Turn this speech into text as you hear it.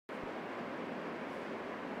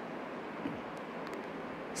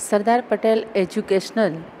Sardar Patel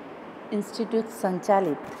educational institute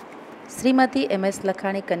સંચાલિત Shrimati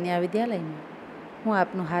M.S.LAKHANI કન્યા વિદ્યાલયમાં હું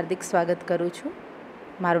આપનું હાર્દિક સ્વાગત કરું છું.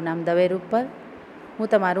 મારું નામ દવે રૂપલ. હું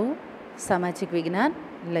તમારું સામાજિક વિજ્ઞાન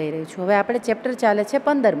લઈ રહી છું. હવે આપણે ચેપ્ટર ચાલે છે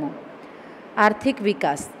 15મું, આર્થિક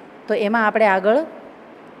વિકાસ. તો એમાં આપણે આગળ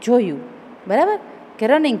જોયું, બરાબર, કે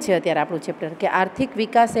રનિંગ છે અત્યારે આપણું ચેપ્ટર, કે આર્થિક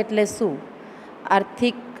વિકાસ એટલે શું,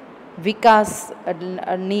 આર્થિક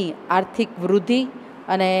વિકાસની આર્થિક વૃદ્ધિ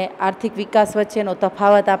અને આર્થિક વિકાસ વચ્ચેનો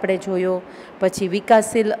તફાવત આપણે જોયો. પછી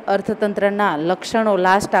વિકાસશીલ અર્થતંત્રના લક્ષણો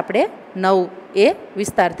લાસ્ટ આપણે 9 એ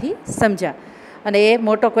વિસ્તારથી સમજ્યા. અને એ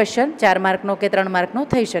મોટો ક્વેશ્ચન 4 માર્કનો કે 3 માર્કનો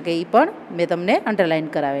થઈ શકે, એ પણ મેં તમને અંડરલાઇન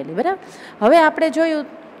કરાવેલી, બરાબર. હવે આપણે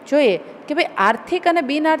જોઈએ કે ભાઈ આર્થિક અને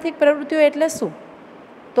બિન આર્થિક પ્રવૃત્તિઓ એટલે શું.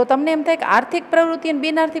 તો તમને એમ થાય કે આર્થિક પ્રવૃત્તિ અને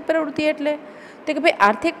બિન આર્થિક પ્રવૃત્તિ એટલે તો કે ભાઈ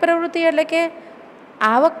આર્થિક પ્રવૃત્તિ એટલે કે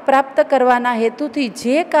આવક પ્રાપ્ત કરવાના હેતુથી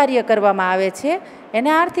જે કાર્ય કરવામાં આવે છે એને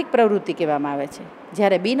આર્થિક પ્રવૃત્તિ કહેવામાં આવે છે.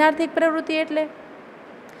 જ્યારે બિન આર્થિક પ્રવૃત્તિ એટલે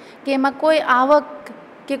કે એમાં કોઈ આવક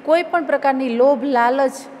કે કોઈ પણ પ્રકારની લોભ,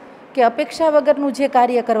 લાલચ કે અપેક્ષા વગરનું જે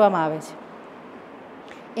કાર્ય કરવામાં આવે છે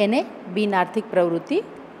એને બિન આર્થિક પ્રવૃત્તિ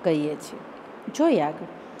કહીએ છીએ. જોઈએ આગળ.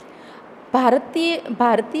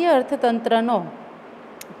 ભારતીય અર્થતંત્રનો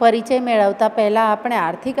પરિચય મેળવતા પહેલાં આપણે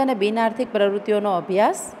આર્થિક અને બિન આર્થિક પ્રવૃત્તિઓનો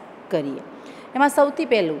અભ્યાસ કરીએ. એમાં સૌથી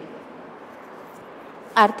પહેલું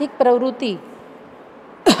આર્થિક પ્રવૃત્તિ,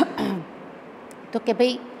 તો કે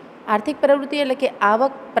ભાઈ આર્થિક પ્રવૃત્તિ એટલે કે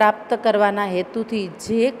આવક પ્રાપ્ત કરવાના હેતુથી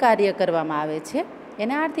જે કાર્ય કરવામાં આવે છે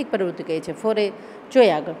એને આર્થિક પ્રવૃત્તિ કહે છે.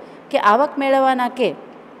 જોઈએ આગળ કે આવક મેળવવાના કે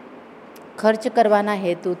ખર્ચ કરવાના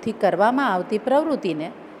હેતુથી કરવામાં આવતી પ્રવૃત્તિને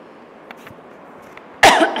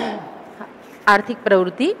આર્થિક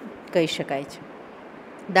પ્રવૃત્તિ કહી શકાય છે.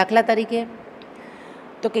 દાખલા તરીકે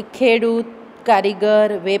તો કે ખેડૂત, કારીગર,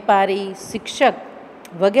 વેપારી, શિક્ષક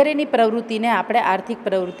વગેરેની પ્રવૃત્તિને આપણે આર્થિક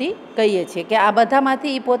પ્રવૃત્તિ કહીએ છીએ. કે આ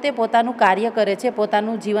બધામાંથી એ પોતે પોતાનું કાર્ય કરે છે,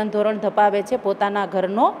 પોતાનું જીવન ધોરણ ધપાવે છે, પોતાના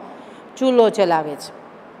ઘરનો ચૂલો ચલાવે છે,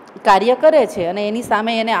 કાર્ય કરે છે અને એની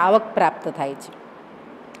સામે એને આવક પ્રાપ્ત થાય છે.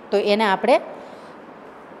 તો એને આપણે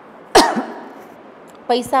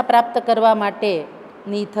પૈસા પ્રાપ્ત કરવા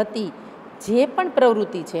માટેની થતી જે પણ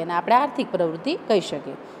પ્રવૃત્તિ છે એને આપણે આર્થિક પ્રવૃત્તિ કહી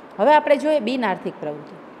શકીએ. હવે આપણે જોઈએ બિન આર્થિક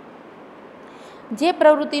પ્રવૃત્તિ. જે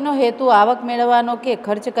પ્રવૃત્તિનો હેતુ આવક મેળવવાનો કે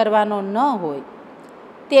ખર્ચ કરવાનો ન હોય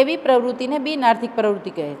તેવી પ્રવૃત્તિને બિન આર્થિક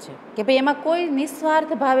પ્રવૃત્તિ કહે છે. કે ભાઈ એમાં કોઈ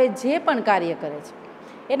નિસ્વાર્થ ભાવે જે પણ કાર્ય કરે છે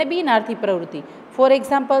એને બિન આર્થિક પ્રવૃત્તિ. ફોર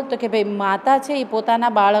એક્ઝામ્પલ તો કે ભાઈ માતા છે એ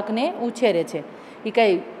પોતાના બાળકને ઉછેરે છે, એ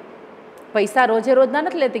કંઈ પૈસા રોજે રોજના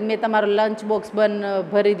નથી લેતી. મેં તમારો લંચ બોક્સ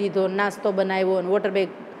ભરી દીધો, નાસ્તો બનાવ્યો, વોટર બેગ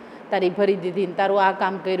તારી ભરી દીધી, ને તારું આ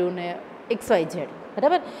કામ કર્યું ને XYZ,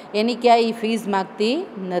 બરાબર. એની ક્યાંય એ ફીઝ માગતી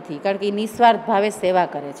નથી, કારણ કે એ નિસ્વાર્થ ભાવે સેવા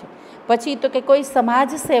કરે છે. પછી તો કે કોઈ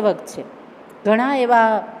સમાજ સેવક છે, ઘણા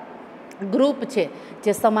એવા ગ્રુપ છે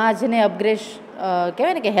જે સમાજને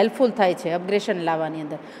કહેવાય ને કે હેલ્પફુલ થાય છે અપગ્રેશન લાવવાની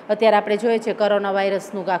અંદર. અત્યારે આપણે જોઈએ છે કોરોના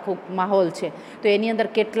વાયરસનું આખું માહોલ છે, તો એની અંદર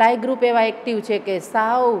કેટલાય ગ્રુપ એવા એક્ટિવ છે કે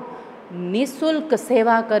સાવ નિઃશુલ્ક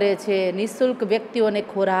સેવા કરે છે, નિઃશુલ્ક વ્યક્તિઓને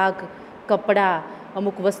ખોરાક, કપડાં,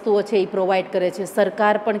 અમુક વસ્તુઓ છે એ પ્રોવાઈડ કરે છે.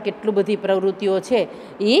 સરકાર પણ કેટલું બધી પ્રવૃત્તિઓ છે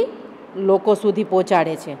એ લોકો સુધી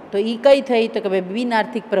પહોંચાડે છે. તો એ કઈ થઈ તો કે ભાઈ બિન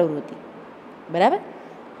આર્થિક પ્રવૃત્તિ, બરાબર.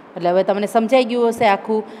 એટલે હવે તમને સમજાઈ ગયું હશે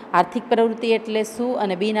આખું આર્થિક પ્રવૃત્તિ એટલે શું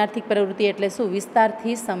અને બિન આર્થિક પ્રવૃત્તિ એટલે શું.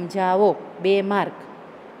 વિસ્તારથી સમજાવો, 2 માર્ક,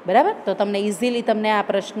 બરાબર. તો તમને ઇઝીલી તમને આ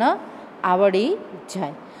પ્રશ્ન આવડી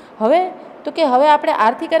જાય. હવે આપણે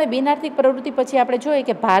આર્થિક અને બિન આર્થિક પ્રવૃત્તિ પછી આપણે જોઈએ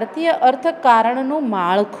કે ભારતીય અર્થકારણનું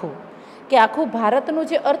માળખું, કે આખું ભારતનું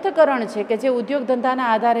જે અર્થકરણ છે, કે જે ઉદ્યોગ ધંધાના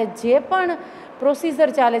આધારે જે પણ પ્રોસિજર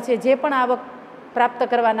ચાલે છે, જે પણ આવક પ્રાપ્ત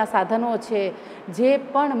કરવાના સાધનો છે, જે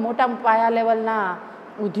પણ મોટા પાયા લેવલના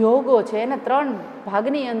ઉદ્યોગો છે, એને 3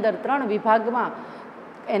 ભાગની અંદર 3 વિભાગમાં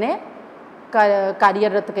એને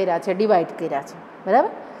કાર્યરત કર્યા છે, ડિવાઈડ કર્યા છે, બરાબર.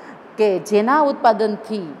 કે જેના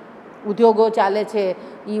ઉત્પાદનથી ઉદ્યોગો ચાલે છે,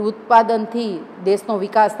 એ ઉત્પાદનથી દેશનો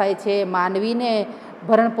વિકાસ થાય છે, માનવીને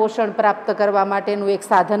ભરણ પોષણ પ્રાપ્ત કરવા માટેનું એક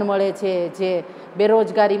સાધન મળે છે, જે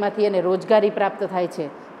બેરોજગારીમાંથી એને રોજગારી પ્રાપ્ત થાય છે.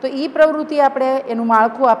 તો એ પ્રવૃત્તિ આપણે એનું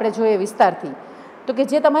માળખું આપણે જોઈએ વિસ્તારથી. તો કે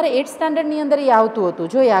જે તમારે 8th સ્ટાન્ડર્ડની અંદર એ આવતું હતું.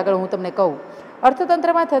 જોઈએ આગળ હું તમને કહું.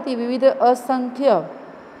 અર્થતંત્રમાં થતી વિવિધ અસંખ્ય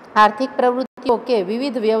આર્થિક પ્રવૃત્તિઓ કે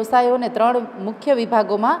વિવિધ વ્યવસાયોને 3 મુખ્ય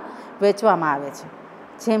વિભાગોમાં વહેંચવામાં આવે છે.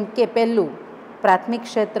 જેમ કે પહેલું પ્રાથમિક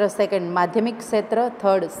ક્ષેત્ર, સેકન્ડ માધ્યમિક ક્ષેત્ર,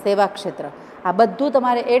 થર્ડ સેવા ક્ષેત્ર. આ બધું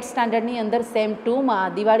તમારે 8th સ્ટાન્ડર્ડની અંદર સેમ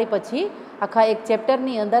 2માં દિવાળી પછી આખા એક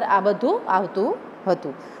ચેપ્ટરની અંદર આ બધું આવતું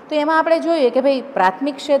હતું. તો એમાં આપણે જોઈએ કે ભાઈ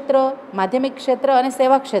પ્રાથમિક ક્ષેત્ર, માધ્યમિક ક્ષેત્ર અને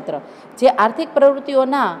સેવા ક્ષેત્ર જે આર્થિક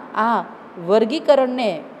પ્રવૃત્તિઓના આ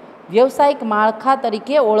વર્ગીકરણને વ્યવસાયિક માળખા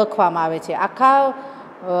તરીકે ઓળખવામાં આવે છે. આખા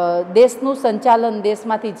દેશનું સંચાલન,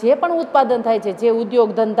 દેશમાંથી જે પણ ઉત્પાદન થાય છે, જે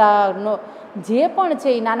ઉદ્યોગ ધંધાનો જે પણ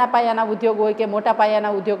છે એ નાના પાયાના ઉદ્યોગ હોય કે મોટા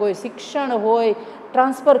પાયાના ઉદ્યોગ હોય, શિક્ષણ હોય,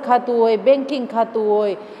 ટ્રાન્સફર ખાતું હોય, બેન્કિંગ ખાતું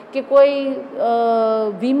હોય કે કોઈ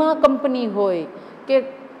વીમા કંપની હોય કે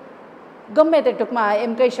ગમે તે, ટૂંકમાં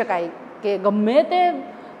એમ કહી શકાય કે ગમે તે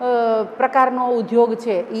પ્રકારનો ઉદ્યોગ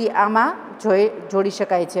છે એ આમાં જોડી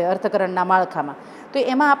શકાય છે અર્થકરણના માળખામાં. તો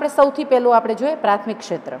એમાં આપણે સૌથી પહેલું આપણે જોઈએ પ્રાથમિક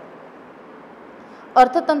ક્ષેત્ર.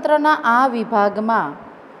 અર્થતંત્રના આ વિભાગમાં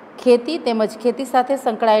ખેતી તેમજ ખેતી સાથે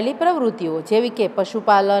સંકળાયેલી પ્રવૃત્તિઓ જેવી કે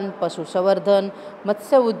પશુપાલન, પશુ સંવર્ધન,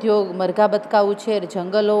 મત્સ્ય ઉદ્યોગ, મરઘા બતકા ઉછેર,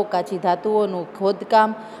 જંગલો, કાચી ધાતુઓનું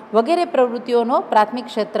ખોદકામ વગેરે પ્રવૃત્તિઓનો પ્રાથમિક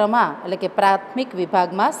ક્ષેત્રમાં એટલે કે પ્રાથમિક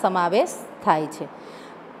વિભાગમાં સમાવેશ થાય છે.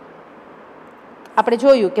 આપણે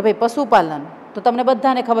જોયું કે ભાઈ પશુપાલન, તો તમને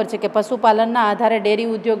બધાને ખબર છે કે પશુપાલનના આધારે ડેરી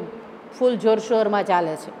ઉદ્યોગ ફૂલ જોરશોરમાં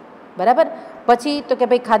ચાલે છે, બરાબર. પછી તો કે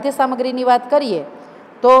ભાઈ ખાદ્ય સામગ્રીની વાત કરીએ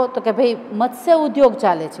તો કે ભાઈ મત્સ્ય ઉદ્યોગ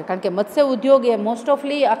ચાલે છે, કારણ કે મત્સ્ય ઉદ્યોગ એ મોસ્ટ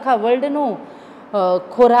ઓફલી આખા વર્લ્ડનું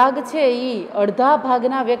ખોરાક છે. એ અડધા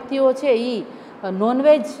ભાગના વ્યક્તિઓ છે એ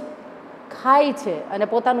નોનવેજ ખાય છે અને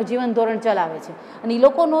પોતાનું જીવન ધોરણ ચલાવે છે, અને એ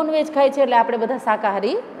લોકો નોનવેજ ખાય છે એટલે આપણે બધા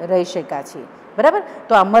શાકાહારી રહી શક્યા છીએ, બરાબર.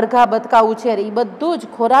 તો આ મરઘા બતકા ઉછેર એ બધું જ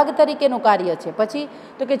ખોરાક તરીકેનું કાર્ય છે. પછી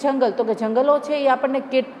તો કે જંગલ, તો કે જંગલો છે એ આપણને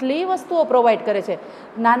કેટલી વસ્તુઓ પ્રોવાઈડ કરે છે.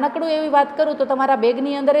 નાનકડું એવી વાત કરું તો તમારા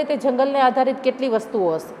બેગની અંદર તે જંગલને આધારિત કેટલી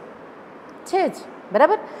વસ્તુઓ હશે, છે જ,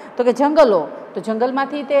 બરાબર. તો કે જંગલો, તો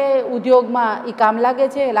જંગલમાંથી તે ઉદ્યોગમાં એ કામ લાગે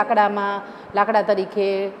છે, લાકડા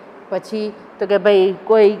તરીકે. પછી તો કે ભાઈ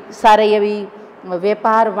કોઈ સારી એવી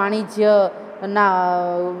વેપાર વાણિજ્યના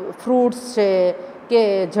ફ્રૂટ્સ છે કે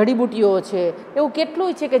જડીબુટીઓ છે, એવું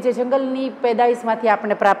કેટલું છે કે જે જંગલની પેદાઈશમાંથી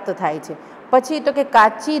આપણને પ્રાપ્ત થાય છે. પછી તો કે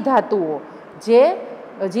કાચી ધાતુઓ જે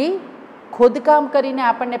હજી ખોદકામ કરીને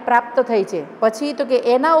આપણને પ્રાપ્ત થઈ છે, પછી તો કે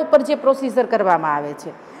એના ઉપર જે પ્રોસીજર કરવામાં આવે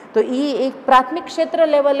છે, તો એ એક પ્રાથમિક ક્ષેત્ર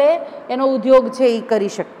લેવલે એનો ઉદ્યોગ છે એ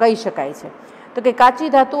કહી શકાય છે. તો કે કાચી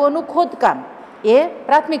ધાતુઓનું ખોદકામ એ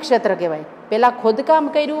પ્રાથમિક ક્ષેત્ર કહેવાય. પહેલાં ખોદકામ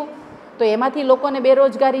કર્યું તો એમાંથી લોકોને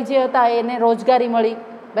બેરોજગારી જે હતા એને રોજગારી મળી,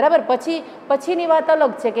 બરાબર. પછીની વાત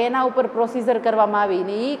અલગ છે કે એના ઉપર પ્રોસીજર કરવામાં આવી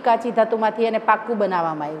ને એ કાચી ધાતુમાંથી એને પાક્કું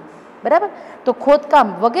બનાવવામાં આવ્યું, બરાબર. તો ખોદકામ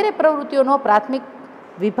વગેરે પ્રવૃત્તિઓનો પ્રાથમિક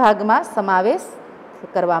વિભાગમાં સમાવેશ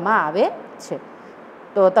કરવામાં આવે છે.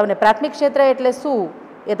 તો તમને પ્રાથમિક ક્ષેત્ર એટલે શું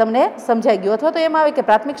એ તમને સમજાઈ ગયું, અથવા તો એમ આવે કે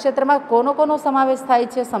પ્રાથમિક ક્ષેત્રમાં કોનો સમાવેશ થાય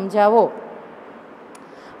છે સમજાવો.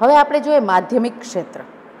 હવે આપણે જોઈએ માધ્યમિક ક્ષેત્ર.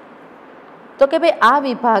 તો કે ભાઈ આ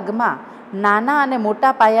વિભાગમાં નાના અને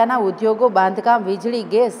મોટા પાયાના ઉદ્યોગો, બાંધકામ, વીજળી,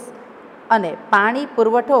 ગેસ અને પાણી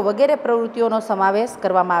પુરવઠો વગેરે પ્રવૃત્તિઓનો સમાવેશ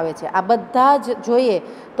કરવામાં આવે છે. આ બધા જ જોઈએ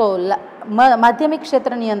તો માધ્યમિક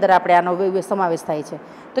ક્ષેત્રની અંદર આપણે આનો સમાવેશ થાય છે.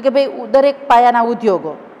 તો કે ભાઈ દરેક પાયાના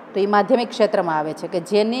ઉદ્યોગો તો એ માધ્યમિક ક્ષેત્રમાં આવે છે કે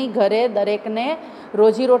જેની ઘરે દરેકને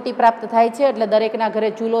રોજીરોટી પ્રાપ્ત થાય છે, એટલે દરેકના ઘરે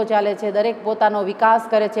ચૂલો ચાલે છે, દરેક પોતાનો વિકાસ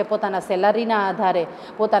કરે છે, પોતાના સેલરીના આધારે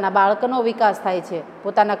પોતાના બાળકનો વિકાસ થાય છે,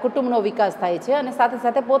 પોતાના કુટુંબનો વિકાસ થાય છે, અને સાથે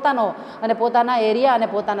સાથે પોતાનો અને પોતાના એરિયા અને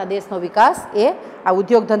પોતાના દેશનો વિકાસ એ આ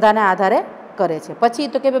ઉદ્યોગ ધંધાના આધારે કરે છે. પછી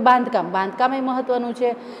તો કે ભાઈ બાંધકામ એ મહત્ત્વનું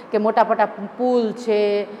છે કે મોટા પુલ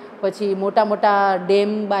છે, પછી મોટા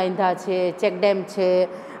ડેમ બાંધ્યા છે, ચેકડેમ છે,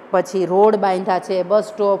 પછી રોડ બાંધ્યા છે, બસ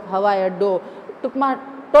સ્ટોપ, હવાઈ અડ્ડો, ટૂંકમાં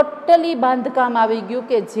ટોટલી બાંધકામ આવી ગયું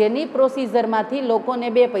કે જેની પ્રોસીજરમાંથી લોકોને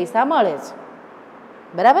 2 પૈસા મળે છે,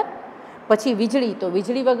 બરાબર. પછી વીજળી, તો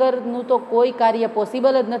વીજળી વગરનું તો કોઈ કાર્ય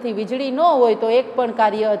પોસિબલ જ નથી. વીજળી ન હોય તો એક પણ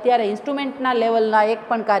કાર્ય અત્યારે ઇન્સ્ટ્રુમેન્ટના લેવલના એક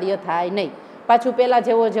પણ કાર્ય થાય નહીં. પાછું પહેલાં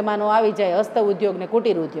જેવો જમાનો આવી જાય હસ્ત ઉદ્યોગ ને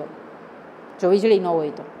કુટીર ઉદ્યોગ, જો વીજળી ન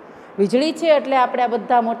હોય તો. વીજળી છે એટલે આપણે આ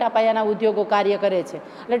બધા મોટા પાયાના ઉદ્યોગો કાર્ય કરે છે.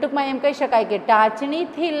 એટલે ટૂંકમાં એમ કહી શકાય કે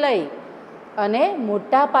ટાંચણીથી લઈ અને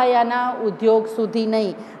મોટા પાયાના ઉદ્યોગ સુધી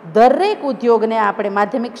નહીં, દરેક ઉદ્યોગને આપણે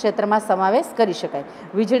માધ્યમિક ક્ષેત્રમાં સમાવેશ કરી શકાય.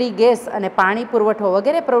 વીજળી, ગેસ અને પાણી પુરવઠો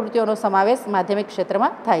વગેરે પ્રવૃત્તિઓનો સમાવેશ માધ્યમિક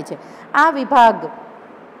ક્ષેત્રમાં થાય છે. આ વિભાગ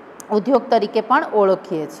ઉદ્યોગ તરીકે પણ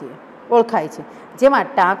ઓળખાય છે, જેમાં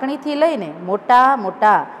ટાંકણીથી લઈને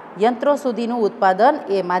મોટા યંત્રો સુધીનું ઉત્પાદન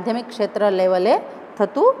એ માધ્યમિક ક્ષેત્ર લેવલે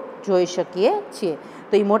થતું જોઈ શકીએ છીએ.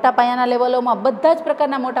 તો એ મોટા પાયાના લેવલોમાં બધા જ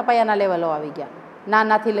પ્રકારના મોટા પાયાના લેવલો આવી ગયા,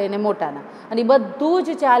 નાનાથી લઈને મોટાના, અને બધું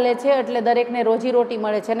જ ચાલે છે. એટલે દરેકને રોજીરોટી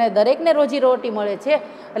મળે છે, અને દરેકને રોજીરોટી મળે છે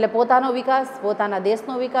એટલે પોતાનો વિકાસ, પોતાના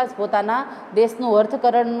દેશનો વિકાસ, પોતાના દેશનું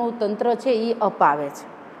અર્થકરણનું તંત્ર છે એ અપાવે છે.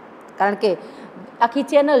 કારણ કે આખી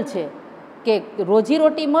ચેનલ છે કે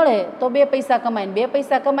રોજીરોટી મળે તો 2 પૈસા કમાય, ને 2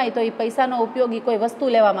 પૈસા કમાય તો એ પૈસાનો ઉપયોગ કોઈ વસ્તુ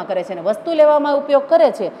લેવામાં કરે છે, ને વસ્તુ લેવામાં ઉપયોગ કરે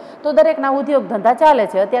છે તો દરેકના ઉદ્યોગ ધંધા ચાલે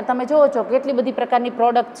છે. અત્યારે તમે જુઓ છો કેટલી બધી પ્રકારની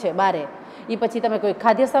પ્રોડક્ટ છે બારે, એ પછી તમે કોઈ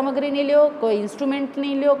ખાદ્ય સામગ્રીની લ્યો, કોઈ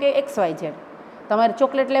ઇન્સ્ટ્રુમેન્ટની લ્યો કે XYZ, તમારે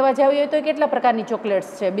ચોકલેટ લેવા જાવી હોય તો કેટલા પ્રકારની ચોકલેટ્સ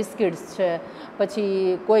છે, બિસ્કિટ્સ છે,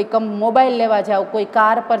 પછી કોઈ મોબાઈલ લેવા જાઓ, કોઈ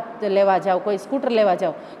કાર પર લેવા જાઓ, કોઈ સ્કૂટર લેવા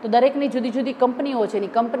જાઓ, તો દરેકની જુદી જુદી કંપનીઓ છે.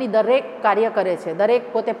 એની કંપની દરેક કાર્ય કરે છે,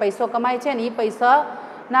 દરેક પોતે પૈસો કમાય છે અને એ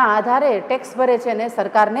પૈસાના આધારે ટેક્સ ભરે છે અને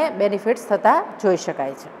સરકારને બેનિફિટ્સ થતા જોઈ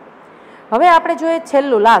શકાય છે. હવે આપણે જોઈએ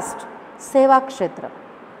છેલ્લું લાસ્ટ, સેવા ક્ષેત્ર.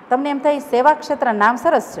 તમને એમ થાય સેવા ક્ષેત્ર નામ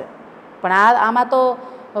સરસ છે, પણ આમાં તો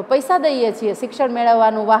પૈસા દઈએ છીએ, શિક્ષણ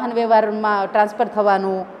મેળવવાનું, વાહન વ્યવહારમાં ટ્રાન્સફર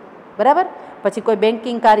થવાનું, બરાબર, પછી કોઈ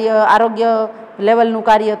બેન્કિંગ કાર્ય, આરોગ્ય લેવલનું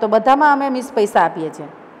કાર્ય, તો બધામાં અમે પૈસા આપીએ છીએ.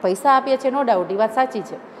 પૈસા આપીએ છીએ, નો ડાઉટ, એ વાત સાચી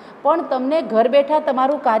છે, પણ તમને ઘર બેઠા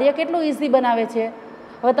તમારું કાર્ય કેટલું ઇઝી બનાવે છે.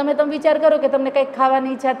 હવે તમે વિચાર કરો કે તમને કંઈક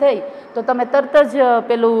ખાવાની ઈચ્છા થઈ તો તમે તરત જ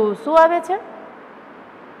પેલું શું આવે છે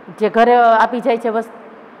જે ઘરે આપી જાય છે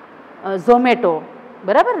ઝોમેટો,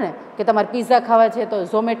 બરાબર ને, કે તમારે પીઝા ખાવા છે તો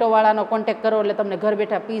ઝોમેટોવાળાનો કોન્ટેક્ટ કરો એટલે તમને ઘર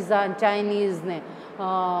બેઠા પીઝા, ચાઇનીઝ ને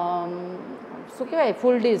શું કહેવાય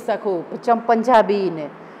ફૂલ ડીશ આખું પંજાબી ને,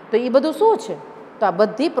 તો એ બધું શું છે? તો આ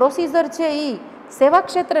બધી પ્રોસિજર છે એ સેવા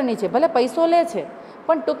ક્ષેત્રની છે. ભલે પૈસો લે છે,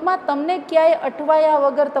 પણ ટૂંકમાં તમને ક્યાંય અટવાયા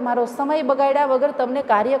વગર, તમારો સમય બગાડ્યા વગર તમને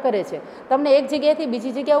કાર્ય કરે છે, તમને એક જગ્યાએથી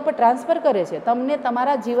બીજી જગ્યા ઉપર ટ્રાન્સફર કરે છે, તમને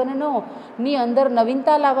તમારા જીવનની અંદર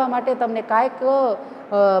નવીનતા લાવવા માટે, તમને કાંઈક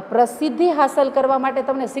પ્રસિદ્ધિ હાંસલ કરવા માટે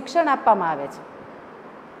તમને શિક્ષણ આપવામાં આવે છે,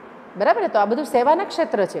 બરાબર ને. તો આ બધું સેવાના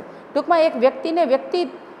ક્ષેત્ર છે. ટૂંકમાં એક વ્યક્તિને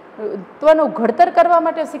વ્યક્તિત્વનું ઘડતર કરવા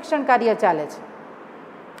માટે શિક્ષણ કાર્ય ચાલે છે.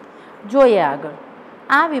 જોઈએ આગળ,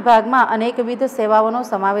 આ વિભાગમાં અનેકવિધ સેવાઓનો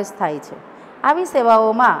સમાવેશ થાય છે. આવી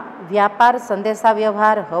સેવાઓમાં વ્યાપાર,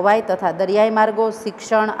 સંદેશાવ્યવહાર, હવાઈ તથા દરિયાઈ માર્ગો,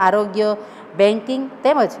 શિક્ષણ, આરોગ્ય, બેન્કિંગ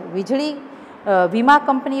તેમજ વીજળી, વીમા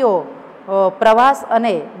કંપનીઓ, પ્રવાસ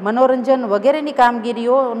અને મનોરંજન વગેરેની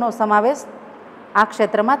કામગીરીઓનો સમાવેશ આ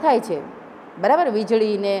ક્ષેત્રમાં થાય છે, બરાબર.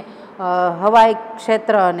 વીજળી ને હવાઈ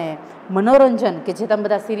ક્ષેત્ર અને મનોરંજન, કે જે તમે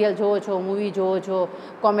બધા સિરિયલ જોવો છો, મૂવી જોવો છો,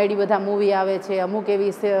 કોમેડી બધા મૂવી આવે છે, અમુક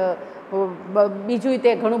એવી બીજું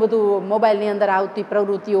તે ઘણું બધું મોબાઈલની અંદર આવતી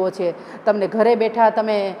પ્રવૃત્તિઓ છે. તમને ઘરે બેઠા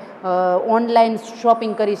તમે ઓનલાઈન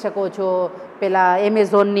શોપિંગ કરી શકો છો પેલા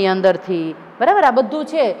એમેઝોનની અંદરથી, બરાબર. આ બધું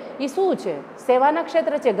છે એ શું છે? સેવાના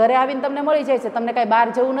ક્ષેત્ર છે. ઘરે આવીને તમને મળી જાય છે, તમને કાંઈ બહાર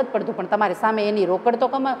જવું નથી પડતું, પણ તમારે સામે એની રોકડ તો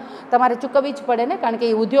તમારે ચૂકવવી જ પડે ને, કારણ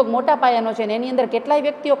કે એ ઉદ્યોગ મોટા પાયાનો છે ને એની અંદર કેટલાય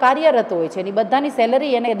વ્યક્તિઓ કાર્યરત હોય છે, એની બધાની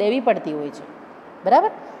સેલરી એને દેવી પડતી હોય છે,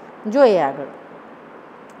 બરાબર. જોઈએ આગળ,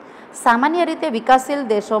 સામાન્ય રીતે વિકાસશીલ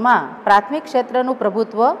દેશોમાં પ્રાથમિક ક્ષેત્રનું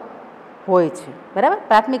પ્રભુત્વ હોય છે, બરાબર.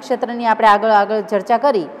 પ્રાથમિક ક્ષેત્રની આપણે આગળ ચર્ચા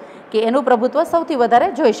કરી કે એનું પ્રભુત્વ સૌથી વધારે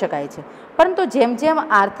જોઈ શકાય છે, પરંતુ જેમ જેમ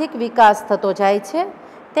આર્થિક વિકાસ થતો જાય છે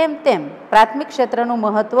તેમ તેમ પ્રાથમિક ક્ષેત્રનું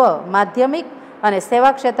મહત્ત્વ માધ્યમિક અને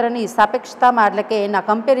સેવા ક્ષેત્રની સાપેક્ષતામાં, એટલે કે એના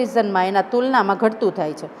કમ્પેરિઝનમાં, એના તુલનામાં ઘટતું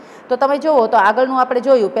થાય છે. તો તમે જુઓ તો આગળનું આપણે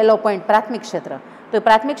જોયું પહેલો પોઈન્ટ પ્રાથમિક ક્ષેત્ર. તો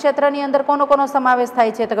પ્રાથમિક ક્ષેત્રની અંદર કોનો સમાવેશ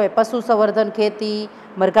થાય છે? તો કે પશુ સંવર્ધન, ખેતી,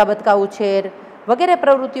 મરઘા બતકા ઉછેર વગેરે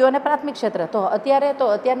પ્રવૃત્તિઓને પ્રાથમિક ક્ષેત્ર. તો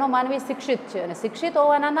અત્યારનો માનવી શિક્ષિત છે અને શિક્ષિત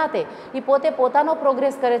હોવાના નાતે એ પોતે પોતાનો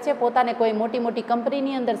પ્રોગ્રેસ કરે છે, પોતાને કોઈ મોટી મોટી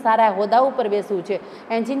કંપનીની અંદર સારા હોદ્દા ઉપર બેસવું છે,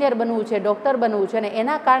 એન્જિનિયર બનવું છે, ડૉક્ટર બનવું છે, અને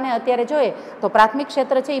એના કારણે અત્યારે જોઈએ તો પ્રાથમિક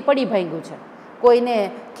ક્ષેત્ર છે એ પડી ભાંગ્યું છે. કોઈને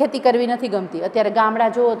ખેતી કરવી નથી ગમતી. અત્યારે ગામડા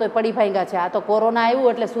જુઓ તો પડી ભાંગ્યા છે. આ તો કોરોના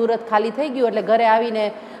આવ્યું એટલે સુરત ખાલી થઈ ગયું એટલે ઘરે આવીને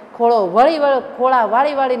ખોળા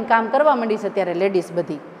વાળીને કામ કરવા માંડી છે ત્યારે લેડીઝ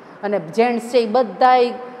બધી, અને જેન્ટ્સ છે એ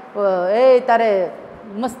બધાય તારે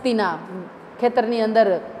મસ્તીના ખેતરની અંદર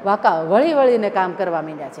વાંકા વળીને કામ કરવા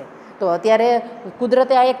માંડ્યા છે. તો અત્યારે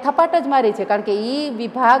કુદરતે આ એક થપાટ જ મારી છે, કારણ કે એ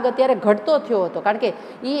વિભાગ અત્યારે ઘટતો થયો હતો, કારણ કે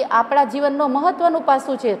એ આપણા જીવનનો મહત્ત્વનું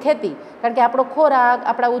પાસું છે ખેતી, કારણ કે આપણો ખોરાક,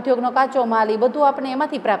 આપણા ઉદ્યોગનો કાચો માલ એ બધું આપણે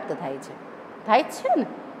એમાંથી પ્રાપ્ત થાય જ છે ને,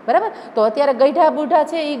 બરાબર. તો અત્યારે ગઈઢા બુઢા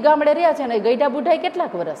છે એ ગામડે રહ્યા છે ને, એ ગઈઢા બુઢા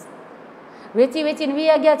કેટલાક વર્ષ વેચીને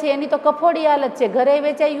વી ગયા છે, એની તો કફોડી હાલત છે. ઘરે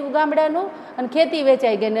વેચાઈ ગયું ગામડાનું અને ખેતી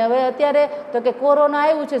વેચાઈ ગઈ ને હવે અત્યારે તો કે કોરોના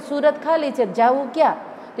આવ્યું છે, સુરત ખાલી છે, જાવું ક્યાં?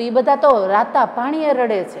 તો એ બધા તો રાતા પાણીએ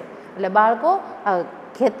રડે છે. એટલે બાળકો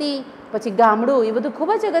ખેતી પછી ગામડું એ બધું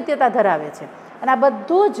ખૂબ જ અગત્યતા ધરાવે છે, અને આ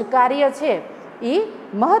બધું જ કાર્ય છે એ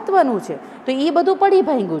મહત્ત્વનું છે. તો એ બધું પડી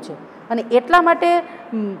ભાંગ્યું છે, અને એટલા માટે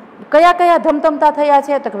કયા ધમધમતા થયા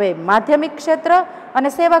છે? તો કે ભાઈ માધ્યમિક ક્ષેત્ર અને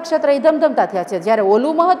સેવા ક્ષેત્ર એ ધમધમતા થયા છે, જ્યારે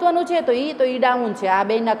ઓલું મહત્ત્વનું છે તો એ ડાઉન છે. આ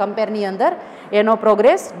બેના કમ્પેરની અંદર એનો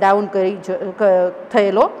પ્રોગ્રેસ ડાઉન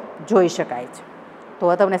થયેલો જોઈ શકાય છે.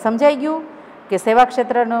 તો તમને સમજાઈ ગયું કે સેવા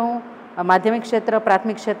ક્ષેત્રનું, માધ્યમિક ક્ષેત્ર,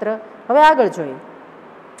 પ્રાથમિક ક્ષેત્ર. હવે આગળ જોઈએ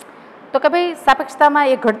તો કે ભાઈ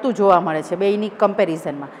સાપેક્ષતામાં એ ઘટતું જોવા મળે છે બેયની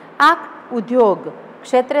કમ્પેરિઝનમાં. આ ઉદ્યોગ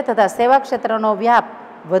ક્ષેત્રે તથા સેવા ક્ષેત્રનો વ્યાપ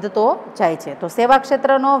વધતો જાય છે. તો સેવા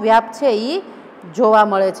ક્ષેત્રનો વ્યાપ છે એ જોવા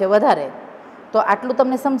મળે છે વધારે. તો આટલું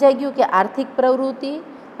તમને સમજાઈ ગયું કે આર્થિક પ્રવૃત્તિ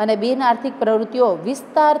અને બિન આર્થિક પ્રવૃત્તિઓ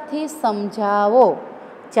વિસ્તારથી સમજાવો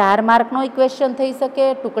 4 માર્કનો ક્વેશ્ચન થઈ શકે,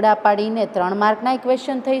 ટુકડા પાડીને 3 માર્કના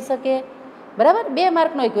ક્વેશ્ચન થઈ શકે, બરાબર, 2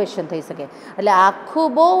 માર્કનો ક્વેશ્ચન થઈ શકે. એટલે આખું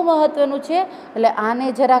બહુ મહત્ત્વનું છે. એટલે આને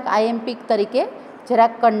જરાક આઈએમપી તરીકે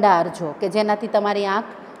જરાક કંડારજો કે જેનાથી તમારી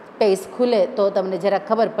આંખ પેસ ખુલે તો તમને જરાક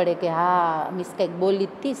ખબર પડે કે હા મિસ કંઈક બોલી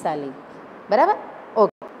હતી સાલી, બરાબર.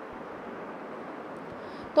 ઓકે,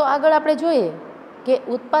 તો આગળ આપણે જોઈએ કે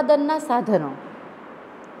ઉત્પાદનના સાધનો.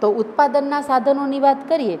 તો ઉત્પાદનના સાધનોની વાત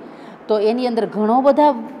કરીએ તો એની અંદર ઘણો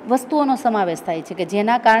બધા વસ્તુઓનો સમાવેશ થાય છે કે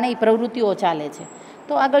જેના કારણે એ પ્રવૃત્તિઓ ચાલે છે.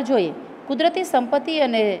 તો આગળ જોઈએ, કુદરતી સંપત્તિ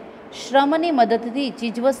અને શ્રમની મદદથી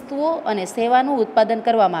ચીજવસ્તુઓ અને સેવાનું ઉત્પાદન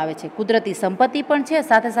કરવામાં આવે છે. કુદરતી સંપત્તિ પણ છે,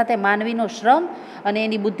 સાથે સાથે માનવીનો શ્રમ અને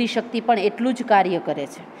એની બુદ્ધિશક્તિ પણ એટલું જ કાર્ય કરે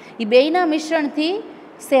છે. એ બેયના મિશ્રણથી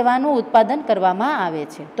સેવાનું ઉત્પાદન કરવામાં આવે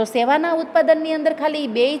છે. તો સેવાના ઉત્પાદનની અંદર ખાલી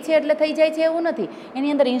બેય છે એટલે થઈ જાય છે એવું નથી,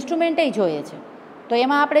 એની અંદર ઇન્સ્ટ્રુમેન્ટેય જોઈએ છે. તો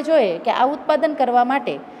એમાં આપણે જોઈએ કે આ ઉત્પાદન કરવા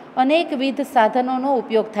માટે અનેકવિધ સાધનોનો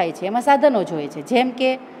ઉપયોગ થાય છે. એમાં સાધનો જોઈએ છે, જેમ કે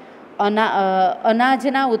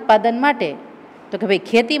અનાજના ઉત્પાદન માટે તો કે ભાઈ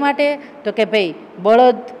ખેતી માટે તો કે ભાઈ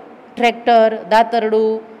બળદ, ટ્રેક્ટર,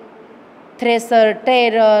 દાતરડું, થ્રેસર,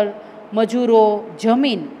 ટેરર, મજૂરો,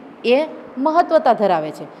 જમીન એ મહત્ત્વતા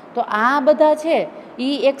ધરાવે છે. તો આ બધા છે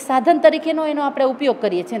એ એક સાધન તરીકેનો એનો આપણે ઉપયોગ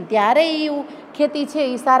કરીએ છીએ, ત્યારે એ ખેતી છે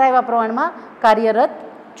એ સારા એવા પ્રમાણમાં કાર્યરત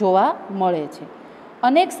જોવા મળે છે.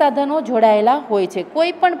 અનેક સાધનો જોડાયેલા હોય છે.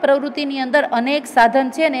 કોઈ પણ પ્રવૃત્તિની અંદર અનેક સાધન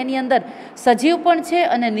છે ને એની અંદર સજીવ પણ છે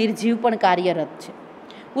અને નિર્જીવ પણ કાર્યરત છે.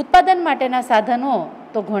 ઉત્પાદન માટેના સાધનો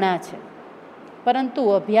તો ઘણા છે, પરંતુ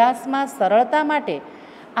અભ્યાસમાં સરળતા માટે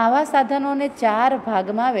આવા સાધનોને 4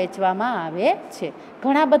 ભાગમાં વહેંચવામાં આવે છે.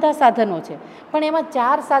 ઘણા બધા સાધનો છે પણ એમાં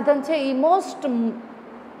 4 સાધન છે એ મોસ્ટ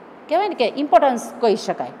કહેવાય ને કે ઇમ્પોર્ટન્સ કહી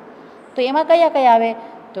શકાય. તો એમાં કયા કયા આવે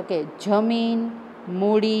તો કે જમીન,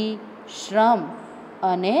 મૂડી, શ્રમ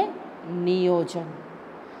અને નિયોજન.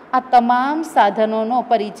 આ તમામ સાધનોનો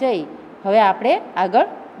પરિચય હવે આપણે આગળ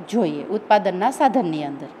જોઈએ ઉત્પાદનના સાધનની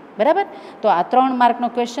અંદર, બરાબર. તો આ 3 માર્કનો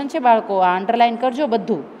ક્વેશ્ચન છે બાળકો, આ અંડરલાઈન કરજો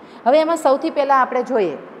બધું. હવે એમાં સૌથી પહેલાં આપણે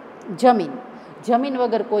જોઈએ જમીન. જમીન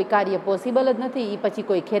વગર કોઈ કાર્ય પોસિબલ જ નથી. એ પછી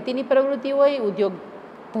કોઈ ખેતીની પ્રવૃત્તિ હોય, ઉદ્યોગ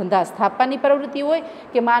ધંધા સ્થાપવાની પ્રવૃત્તિ હોય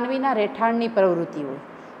કે માનવીના રહેઠાણની પ્રવૃત્તિ હોય,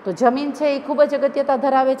 તો જમીન છે એ ખૂબ જ અગત્યતા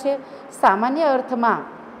ધરાવે છે. સામાન્ય અર્થમાં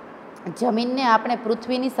જમીનને આપણે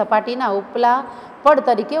પૃથ્વીની સપાટીના ઉપલા પડ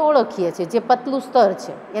તરીકે ઓળખીએ છીએ, જે પતલું સ્તર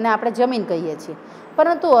છે એને આપણે જમીન કહીએ છીએ.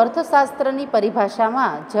 પરંતુ અર્થશાસ્ત્રની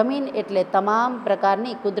પરિભાષામાં જમીન એટલે તમામ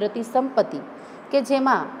પ્રકારની કુદરતી સંપત્તિ કે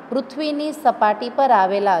જેમાં પૃથ્વીની સપાટી પર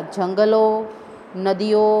આવેલા જંગલો,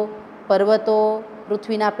 નદીઓ, પર્વતો,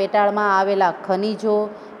 પૃથ્વીના પેટાળમાં આવેલા ખનિજો,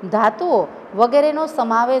 ધાતુઓ વગેરેનો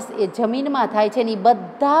સમાવેશ એ જમીનમાં થાય છે. ને એ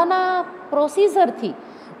બધાના પ્રોસીજરથી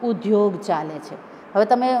ઉદ્યોગ ચાલે છે. હવે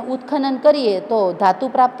તમે ઉત્ખનન કરીએ તો ધાતુ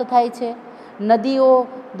પ્રાપ્ત થાય છે. નદીઓ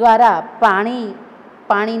દ્વારા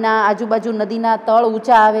પાણીના આજુબાજુ નદીના તળ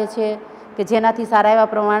ઊંચા આવે છે કે જેનાથી સારા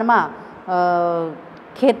એવા પ્રમાણમાં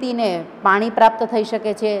ખેતીને પાણી પ્રાપ્ત થઈ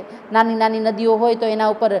શકે છે. નાની નાની નદીઓ હોય તો એના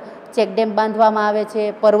ઉપર ચેકડેમ બાંધવામાં આવે છે.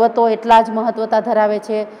 પર્વતો એટલા જ મહત્ત્વતા ધરાવે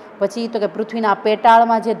છે. પછી તો કે પૃથ્વીના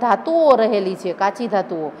પેટાળમાં જે ધાતુઓ રહેલી છે, કાચી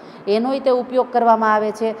ધાતુઓ, એનોય તે ઉપયોગ કરવામાં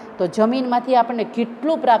આવે છે. તો જમીનમાંથી આપણને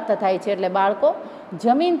કેટલું પ્રાપ્ત થાય છે. એટલે બાળકો,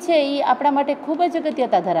 જમીન છે એ આપણા માટે ખૂબ જ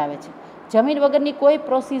અગત્યતા ધરાવે છે. જમીન વગરની કોઈ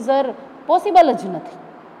પ્રોસીજર પોસિબલ જ નથી.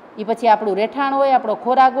 એ પછી આપણું રહેઠાણ હોય, આપણો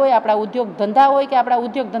ખોરાક હોય, આપણા ઉદ્યોગ ધંધા હોય કે આપણા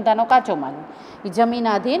ઉદ્યોગ ધંધાનો કાચો માલ હોય, એ જમીન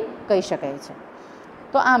આધીન કહી શકાય છે.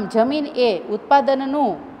 તો આમ જમીન એ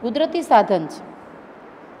ઉત્પાદનનું કુદરતી સાધન છે,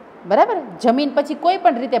 બરાબર. જમીન પછી કોઈ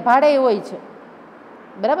પણ રીતે ભાડે હોય છે,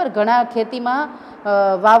 બરાબર. ઘણા ખેતીમાં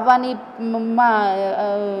વાવવાની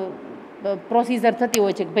પ્રોસીજર થતી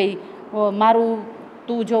હોય છે કે ભાઈ મારું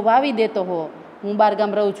તું જો વાવી દેતો હો, હું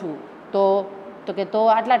બહારગામ રહું છું તો કે તો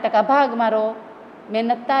આટલા ટકા ભાગ મારો,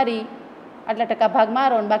 મહેનત તારી, આટલા ટકા ભાગ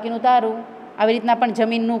મારો અને બાકીનું તારું. આવી રીતના પણ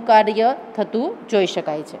જમીનનું કાર્ય થતું જોઈ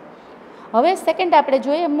શકાય છે. હવે સેકન્ડ આપણે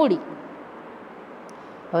જોઈએ મૂડી.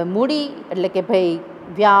 હવે મૂડી એટલે કે ભાઈ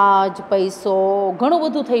વ્યાજ, પૈસો, ઘણું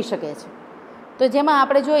બધું થઈ શકે છે. તો જેમાં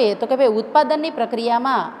આપણે જોઈએ તો કે ભાઈ ઉત્પાદનની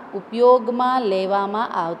પ્રક્રિયામાં ઉપયોગમાં લેવામાં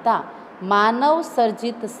આવતા માનવ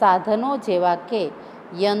સર્જિત સાધનો જેવા કે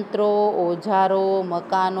યંત્રો, ઓજારો,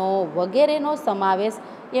 મકાનો વગેરેનો સમાવેશ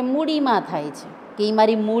એ મૂડીમાં થાય છે કે એ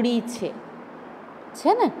મારી મૂડી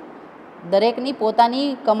છે ને. દરેકની પોતાની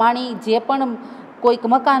કમાણી, જે પણ કોઈક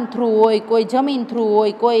મકાન થ્રુ હોય, કોઈ જમીન થ્રુ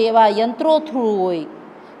હોય, કોઈ એવા યંત્રો થ્રુ હોય,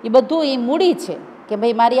 એ બધું એ મૂડી છે કે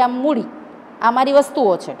ભાઈ મારી આ મૂડી, આ મારી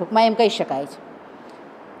વસ્તુઓ છે, ટૂંકમાં એમ કહી શકાય છે.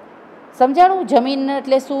 સમજાણું જમીન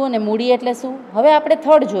એટલે શું અને મૂડી એટલે શું. હવે આપણે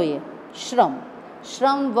થર્ડ જોઈએ શ્રમ.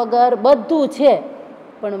 શ્રમ વગર બધું છે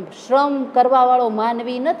પણ શ્રમ કરવાવાળો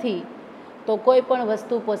માનવી નથી તો કોઈ પણ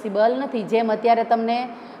વસ્તુ પોસિબલ નથી. જેમ અત્યારે તમને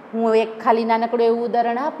હું એક ખાલી નાનકડું એવું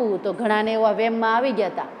ઉદાહરણ આપું તો ઘણાને એવા વેમમાં આવી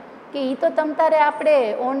ગયા હતા કે એ તો તમ તારે આપણે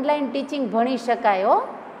ઓનલાઈન ટીચિંગ ભણી શકાય હો,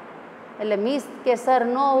 એટલે મિસ કે સર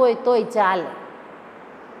ન હોય તોય ચાલે.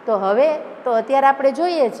 તો હવે તો અત્યારે આપણે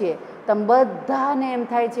જોઈએ છીએ તમે બધાને એમ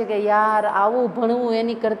થાય છે કે યાર આવું ભણવું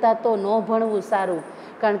એની કરતાં તો ન ભણવું સારું,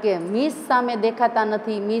 કારણ કે મિસ સામે દેખાતા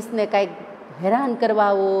નથી. મિસને કાંઈક હેરાન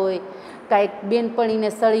કરવા હોય, કાંઈક બેનપણીને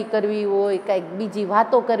સળી કરવી હોય, કાંઈક બીજી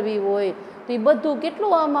વાતો કરવી હોય, તો એ બધું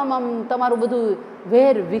કેટલું આમ તમારું બધું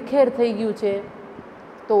વેર વિખેર થઈ ગયું છે.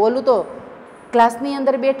 તો ઓલું તો ક્લાસની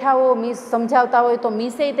અંદર બેઠા હો, મિસ સમજાવતા હોય તો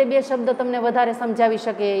મિસે તે બે શબ્દ તમને વધારે સમજાવી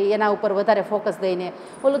શકે, એના ઉપર વધારે ફોકસ દઈને.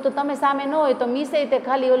 ઓલું તો તમે સામે ન હોય તો મિસે તે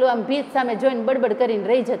ખાલી ઓલું આમ ભીત સામે જોઈને બડબડ કરીને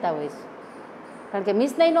રહી જતા હોય છે, કારણ કે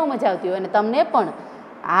મિસને ન મજા આવતી હોય. અને તમને પણ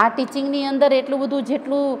આ ટીચિંગની અંદર એટલું બધું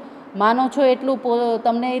જેટલું માનો છો એટલું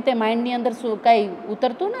તમને તે માઇન્ડની અંદર શું કાંઈ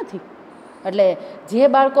ઉતરતું નથી. એટલે જે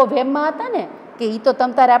બાળકો વેમમાં હતા ને કે એ તો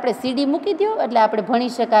તમ તારે આપણે સીડી મૂકી દો એટલે આપણે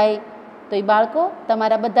ભણી શકાય, તો એ બાળકો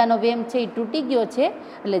તમારા બધાનો વેમ છે એ તૂટી ગયો છે.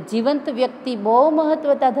 એટલે જીવંત વ્યક્તિ બહુ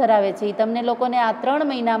મહત્વતા ધરાવે છે, એ તમને લોકોને આ 3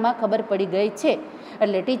 મહિનામાં ખબર પડી ગઈ છે.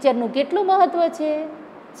 એટલે ટીચરનું કેટલું મહત્વ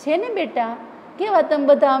છે ને બેટા? કેવા તમે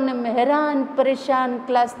બધા અમને હેરાન પરેશાન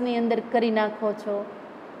ક્લાસની અંદર કરી નાખો છો.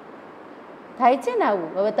 થાય છે ને આવું?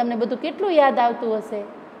 હવે તમને બધું કેટલું યાદ આવતું હશે,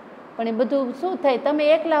 પણ એ બધું શું થાય, તમે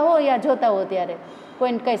એકલા હો યા જોતા હો ત્યારે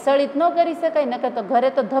કોઈને કંઈ સળિત ન કરી શકાય, નકર તો ઘરે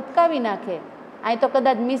તો ધપકાવી નાખે. અહીં તો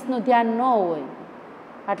કદાચ મિસનું ધ્યાન ન હોય,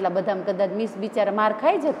 આટલા બધામાં કદાચ મિસ બિચારા માર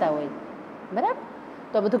ખાઈ જતા હોય. બરાબર?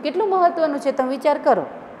 તો બધું કેટલું મહત્વનું છે તમે વિચાર કરો.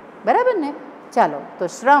 બરાબર ને? ચાલો તો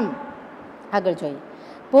શ્રમ આગળ જોઈએ.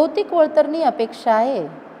 ભૌતિક વળતરની અપેક્ષાએ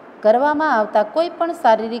કરવામાં આવતા કોઈ પણ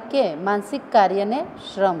શારીરિક કે માનસિક કાર્યને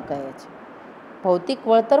શ્રમ કહે છે. ભૌતિક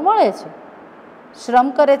વળતર મળે છે, શ્રમ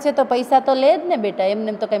કરે છે તો પૈસા તો લે જ ને બેટા.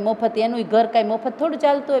 એમને તો કાંઈ મફત, એનું ઘર કાંઈ મફત થોડું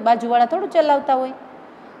ચાલતું હોય, બાજુવાળા થોડું ચલાવતા હોય.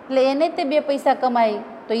 એટલે એને તે 2 પૈસા કમાય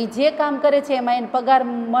તો એ જે કામ કરે છે એમાં એને પગાર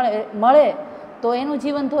મળે તો એનું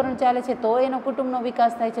જીવન ધોરણ ચાલે છે, તો એનો કુટુંબનો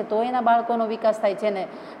વિકાસ થાય છે, તો એના બાળકોનો વિકાસ થાય છે ને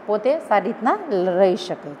પોતે સારી રીતના રહી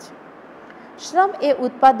શકે છે. શ્રમ એ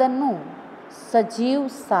ઉત્પાદનનું સજીવ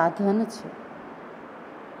સાધન છે.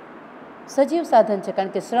 સજીવ સાધન છે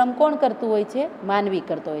કારણ કે શ્રમ કોણ કરતું હોય છે? માનવી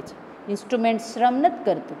કરતો હોય છે. ઇન્સ્ટ્રુમેન્ટ શ્રમ નથી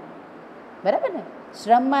કરતું. બરાબર ને?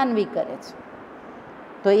 શ્રમ માનવી કરે છે.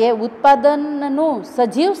 તો એ ઉત્પાદનનું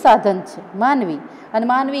સજીવ સાધન છે માનવી. અને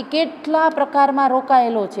માનવી કેટલા પ્રકારમાં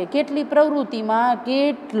રોકાયેલો છે, કેટલી પ્રવૃત્તિમાં,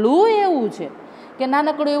 કેટલું એવું છે કે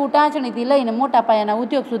નાનકડું એવું ટાંચણીથી લઈને મોટા પાયાના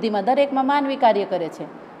ઉદ્યોગ સુધીમાં દરેકમાં માનવી કાર્ય કરે છે.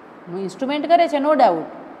 ઇન્સ્ટ્રુમેન્ટ કરે છે નો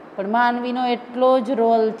ડાઉટ, પણ માનવીનો એટલો જ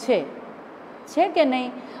રોલ છે કે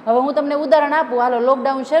નહીં? હવે હું તમને ઉદાહરણ આપું. હાલો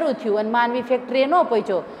લોકડાઉન શરૂ થયું અને માનવી ફેક્ટરીએ ન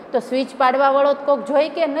પહોંચ્યો તો સ્વિચ પાડવા વાળો કોક જોઈ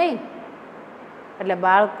કે નહીં? એટલે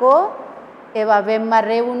બાળકો એવા વેમમાં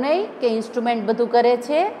રહેવું નહીં કે ઇન્સ્ટ્રુમેન્ટ બધું કરે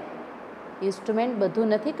છે. ઇન્સ્ટ્રુમેન્ટ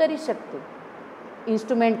બધું નથી કરી શકતું.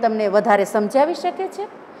 ઇન્સ્ટ્રુમેન્ટ તમને વધારે સમજાવી શકે છે.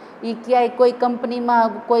 એ ક્યાંય કોઈ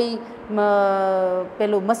કંપનીમાં કોઈ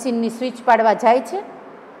પેલું મશીનની સ્વિચ પાડવા જાય છે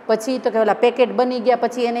પછી તો કે ઓલા પેકેટ બની ગયા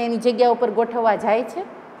પછી એને એની જગ્યા ઉપર ગોઠવવા જાય છે?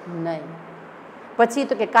 નહીં. પછી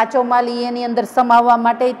તો કે કાચો માલ એની અંદર સમાવવા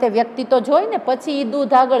માટે તે વ્યક્તિ તો જોઈ ને, પછી એ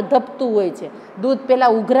દૂધ આગળ ધપતું હોય છે. દૂધ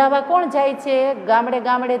પહેલાં ઉઘરાવા કોણ જાય છે?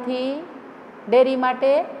 ગામડેથી ડેરી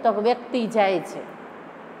માટે તો વ્યક્તિ જાય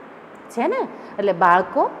છે ને? એટલે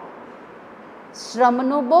બાળકો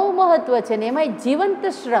શ્રમનું બહુ મહત્વ છે ને એમાંય જીવંત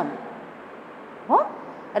શ્રમ હો.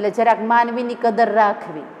 એટલે જરાક માનવીની કદર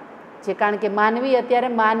રાખવી છે, કારણ કે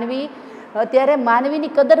અત્યારે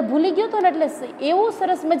માનવીની કદર ભૂલી ગયો હતો ને, એટલે એવું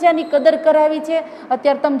સરસ મજાની કદર કરાવી છે.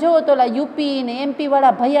 અત્યારે તમે જુઓ તો યુપી ને MP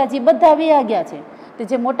વાળા ભૈયાજી બધા વ્યા ગયા છે. તે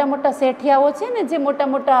જે મોટા મોટા શેઠિયાઓ છે ને, જે મોટા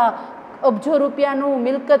મોટા અબજો રૂપિયાનું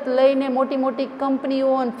મિલકત લઈને મોટી મોટી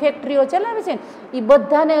કંપનીઓ અને ફેક્ટરીઓ ચલાવે છે, એ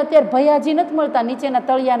બધાને અત્યારે ભૈયાજી નથી મળતા. નીચેના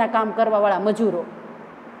તળિયાના કામ કરવાવાળા મજૂરો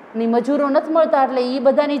નથી મળતા. એટલે એ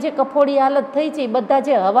બધાની જે કફોડી હાલત થઈ છે, એ બધા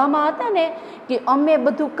જે હવામાં હતા ને કે અમે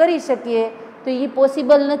બધું કરી શકીએ, તો એ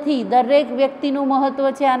પોસિબલ નથી. દરેક વ્યક્તિનું મહત્વ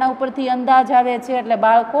છે, આના ઉપરથી અંદાજ આવે છે. એટલે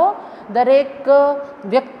બાળકો દરેક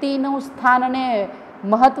વ્યક્તિનું સ્થાનને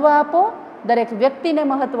મહત્વ આપો, દરેક વ્યક્તિને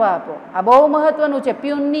મહત્વ આપો. આ બહુ મહત્વનું છે.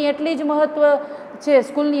 પ્યુનની એટલી જ મહત્વ છે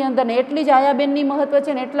સ્કૂલની અંદર ને એટલી જ આયાબેનની મહત્વ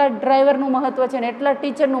છે ને એટલા ડ્રાઈવરનું મહત્વ છે ને એટલા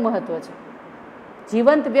ટીચરનું મહત્વ છે.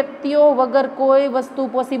 જીવંત વ્યક્તિઓ વગર કોઈ વસ્તુ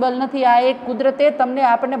પોસિબલ નથી. આ એક કુદરતે તમને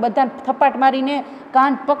આપણને બધા થપાટ મારીને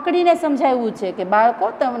કાન પકડીને સમજાવ્યું છે કે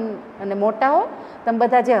બાળકો અને મોટાઓ તમે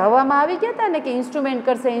બધા જે હવામાં આવી ગયા હતા ને કે ઇન્સ્ટ્રુમેન્ટ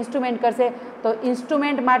કરશે, તો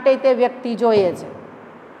ઇન્સ્ટ્રુમેન્ટ માટે તે વ્યક્તિ જોઈએ છે.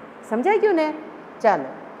 સમજાઈ ગયું ને? ચાલો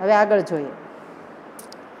હવે આગળ જોઈએ.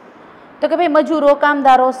 તો કે ભાઈ મજૂરો,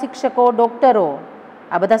 કામદારો, શિક્ષકો, ડૉક્ટરો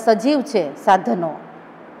આ બધા સજીવ છે સાધનો,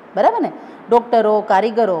 બરાબર ને. ડૉક્ટરો,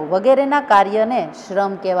 કારીગરો વગેરેના કાર્યને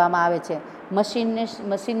શ્રમ કહેવામાં આવે છે.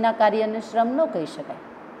 મશીનના કાર્યને શ્રમ ન કહી શકાય,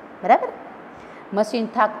 બરાબર. મશીન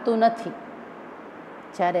થાકતું નથી,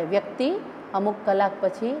 જ્યારે વ્યક્તિ અમુક કલાક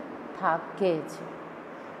પછી થાકે છે,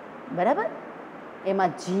 બરાબર.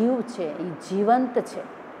 એમાં જીવ છે, એ જીવંત છે.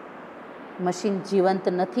 મશીન જીવંત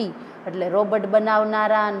નથી, એટલે રોબોટ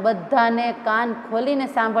બનાવનારા બધાને કાન ખોલીને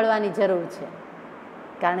સાંભળવાની જરૂર છે.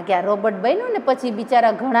 કારણ કે આ રોબોટ બન્યું ને પછી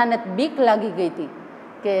બિચારા ઘણાને બીક લાગી ગઈ હતી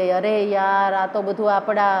કે અરે યાર આ તો બધું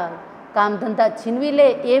આપણા કામ ધંધા છીનવી લે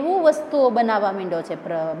એવું વસ્તુઓ બનાવવા માંડ્યો છે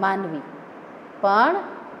માનવી. પણ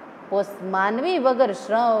માનવી વગર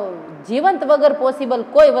જીવંત વગર પોસિબલ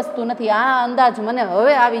કોઈ વસ્તુ નથી. આ અંદાજ મને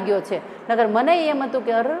હવે આવી ગયો છે, નગર મને એમ હતું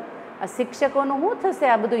કે અરે આ શિક્ષકોનું શું થશે,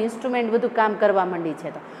 આ બધું ઇન્સ્ટ્રુમેન્ટ બધું કામ કરવા માંડી છે.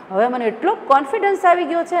 તો હવે મને એટલો કોન્ફિડન્સ આવી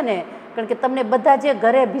ગયો છે ને, કારણ કે તમને બધા જે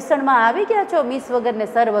ઘરે ભીષણમાં આવી ગયા છો મિસ વગર ને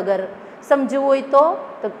સર વગર, સમજવું હોય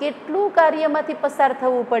તો કેટલું કાર્યમાંથી પસાર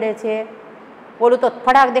થવું પડે છે. ઓલું તો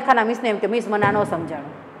ફટાક દેખાના મિસને એમ કે મિસ મને આ ન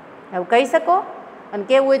સમજાણું એવું કહી શકો, અને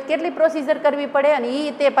કેવું હોય કેટલી પ્રોસિજર કરવી પડે, અને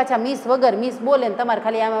એ તે પાછા મિસ વગર મિસ બોલે ને તમારે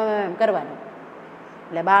ખાલી આમ કરવાનું.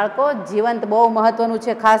 એટલે બાળકો જીવંત બહુ મહત્ત્વનું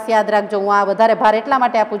છે, ખાસ યાદ રાખજો. હું આ વધારે ભાર એટલા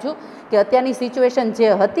માટે આપું છું કે અત્યારની સિચ્યુએશન જે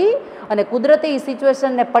હતી અને કુદરતે એ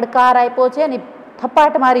સિચ્યુએશનને પડકાર આપ્યો છે ને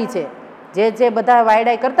થપાટ મારી છે. જે બધા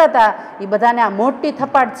વાયડાઈ કરતા હતા એ બધાને આ મોટી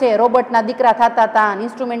થપાટ છે. રોબોટના દીકરા થતા હતા,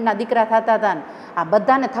 ઇન્સ્ટ્રુમેન્ટના દીકરા થતા હતા, આ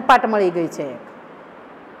બધાને થપાટ મળી ગઈ છે.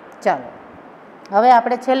 ચાલો હવે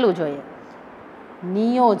આપણે છેલ્લું જોઈએ,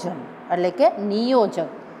 નિયોજન એટલે કે નિયોજક.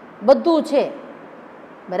 બધું છે,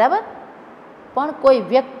 બરાબર, પણ કોઈ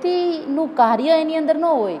વ્યક્તિનું કાર્ય એની અંદર ન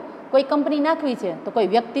હોય. કોઈ કંપની નાખવી છે તો કોઈ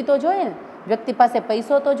વ્યક્તિ તો જોઈએ ને, વ્યક્તિ પાસે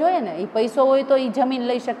પૈસો તો જોઈએ ને. એ પૈસો હોય તો એ જમીન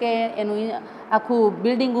લઈ શકે, એનું આખું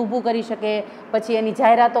બિલ્ડિંગ ઊભું કરી શકે, પછી એની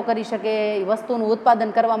જાહેરાતો કરી શકે, એ વસ્તુનું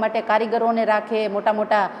ઉત્પાદન કરવા માટે કારીગરોને રાખે, મોટા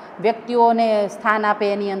મોટા વ્યક્તિઓને સ્થાન આપે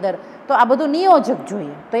એની અંદર. તો આ બધું નિયોજક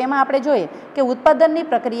જોઈએ. તો એમાં આપણે જોઈએ કે ઉત્પાદનની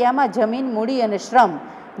પ્રક્રિયામાં જમીન, મૂડી અને શ્રમ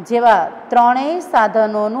જેવા ત્રણેય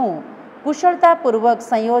સાધનોનું કુશળતાપૂર્વક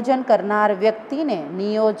સંયોજન કરનાર વ્યક્તિને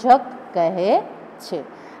નિયોજક કહે છે.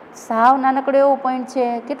 સાવ નાનકડો એવો પોઈન્ટ છે,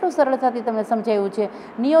 કેટલું સરળતાથી તમને સમજાયું છે.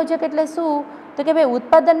 નિયોજક એટલે શું? તો કે ભાઈ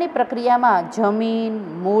ઉત્પાદનની પ્રક્રિયામાં જમીન,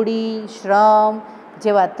 મૂડી, શ્રમ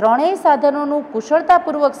જેવા ત્રણેય સાધનોનું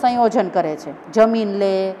કુશળતાપૂર્વક સંયોજન કરે છે. જમીન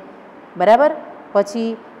લે, બરાબર, પછી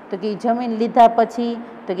તો કે જમીન લીધા પછી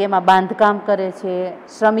તો કે એમાં બાંધકામ કરે છે,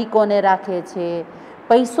 શ્રમિકોને રાખે છે.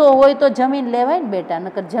 પૈસો હોય તો જમીન લેવાય ને બેટા,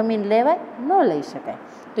 નકર જમીન લેવાય ન લઈ શકાય.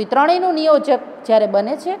 તો એ ત્રણેયનું નિયોજક જ્યારે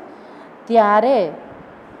બને છે ત્યારે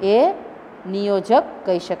એ નિયોજક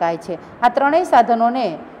કહી શકાય છે. આ ત્રણેય સાધનોને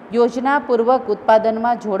યોજનાપૂર્વક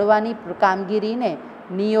ઉત્પાદનમાં જોડવાની કામગીરીને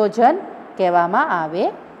નિયોજન કહેવામાં આવે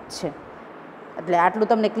છે. એટલે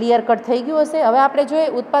આટલું તમને ક્લિયર કટ થઈ ગયું હશે. હવે આપણે જોઈએ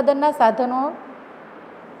ઉત્પાદનના સાધનો.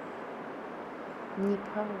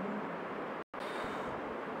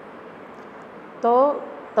 તો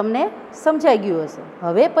તમને સમજાઈ ગયું હશે.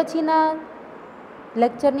 હવે પછીના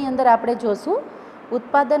લેક્ચરની અંદર આપણે જોશું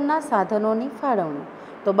ઉત્પાદનના સાધનોની ફાળવણી.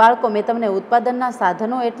 તો બાળકો મેં તમને ઉત્પાદનના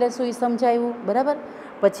સાધનો એટલે શું એ સમજાવ્યું, બરાબર.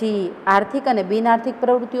 પછી આર્થિક અને બિનઆર્થિક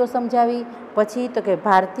પ્રવૃત્તિઓ સમજાવી. પછી તો કે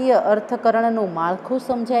ભારતીય અર્થકરણનું માળખું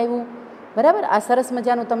સમજાવ્યું, બરાબર. આ સરસ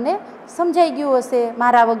મજાનું તમને સમજાઈ ગયું હશે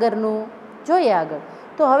મારા વગરનું. જોઈએ આગળ.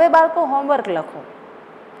 તો હવે બાળકો હોમવર્ક લખો.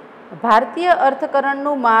 ભારતીય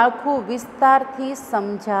અર્થકરણનું માળખું વિસ્તારથી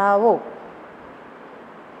સમજાવો,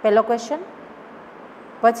 પહેલો ક્વેશ્ચન.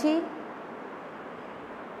 પછી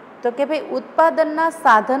તો કે ભાઈ ઉત્પાદનના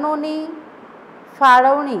સાધનોની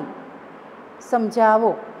ફાળવણી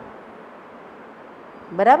સમજાવો,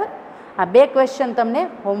 બરાબર. આ બે ક્વેશ્ચન તમને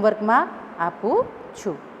હોમવર્કમાં આપું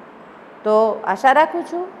છું. તો આશા રાખું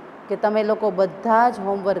છું કે તમે લોકો બધા જ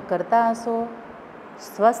હોમવર્ક કરતા હશો.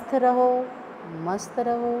 સ્વસ્થ રહો, મસ્ત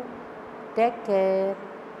રહો. Take care,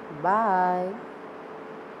 by,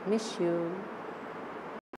 miss you.